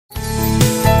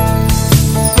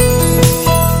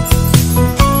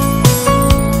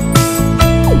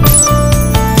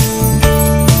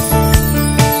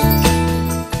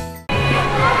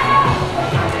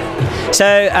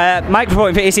So, Mike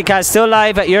reporting for ESCKAZ, still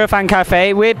live at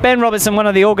Eurofancafe with Ben Robertson, one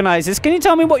of the organisers. Can you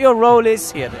tell me what your role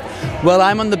is here? Well,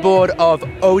 I'm on the board of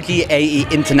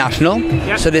OGAE International.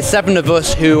 Yep. So there's 7 of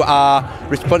us who are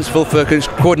responsible for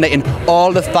coordinating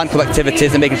all the fan club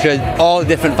activities and making sure all the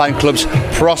different fan clubs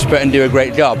prosper and do a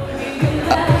great job.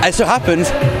 It so happens,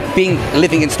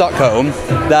 living in Stockholm,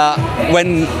 that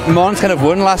when Måns kind of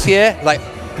won last year, like,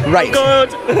 right. Oh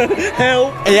God,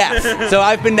 help! Yes, so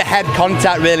I've been the head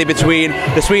contact really between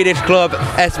the Swedish club,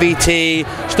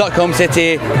 SVT, Stockholm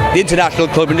City, the international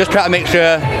club, and just trying to make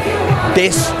sure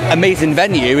this amazing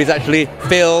venue is actually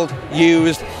filled,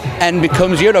 used, and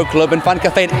becomes Euro Club and Fan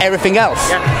Cafe and everything else.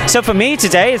 Yeah. So for me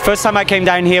today, the first time I came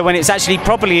down here when it's actually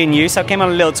properly in use, I came on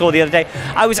a little tour the other day,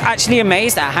 I was actually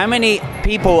amazed at how many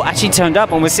people actually turned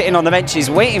up and were sitting on the benches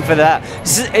waiting for that.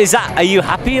 Are you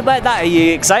happy about that? Are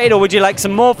you excited, or would you like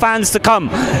some more fans to come?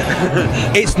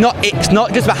 It's not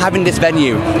just about having this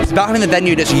venue, it's about having the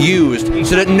venue that's used,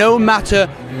 so that no matter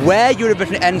where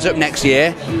Eurovision ends up next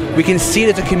year, we can see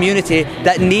there's a community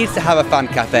that needs to have a fan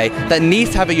cafe, that needs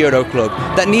to have a Euro Club,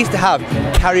 that needs to have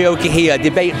karaoke here,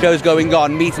 debate shows going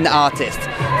on, meeting the artists.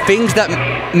 Things that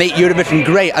make Eurovision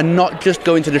great are not just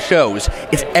going to the shows,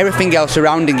 it's everything else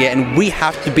surrounding it, and we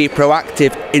have to be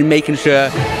proactive in making sure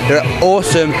there are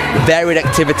awesome, varied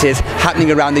activities happening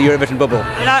around the Eurovision bubble.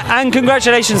 And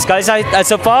congratulations, guys.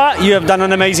 So far, you have done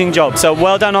an amazing job, so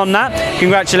well done on that.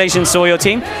 Congratulations to all your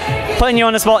team. Putting you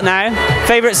on the spot now,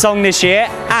 favourite song this year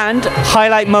and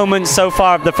highlight moments so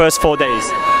far of the first 4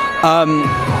 days.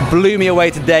 Blew me away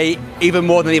today, even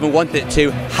more than I even wanted it to,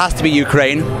 has to be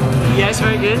Ukraine. Yes,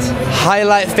 very good.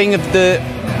 Highlight thing of the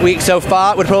week so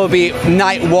far would probably be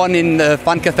night 1 in the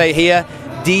Fan Cafe here,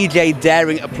 DJ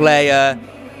daring to play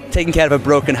Taking Care of a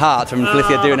Broken Heart from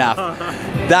Felicia Dunaf.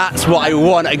 That's what I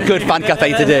want a good Fan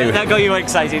Cafe to do. That got you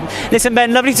excited. Listen,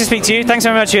 Ben, lovely to speak to you. Thanks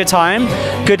very much for your time.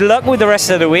 Good luck with the rest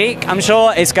of the week. I'm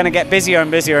sure it's going to get busier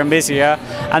and busier and busier,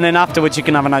 and then afterwards you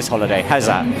can have a nice holiday. How's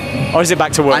that? Or is it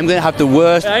back to work? I'm going to have the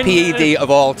worst PED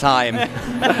of all time.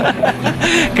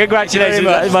 Congratulations. Thank you very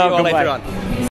much. See you all later on.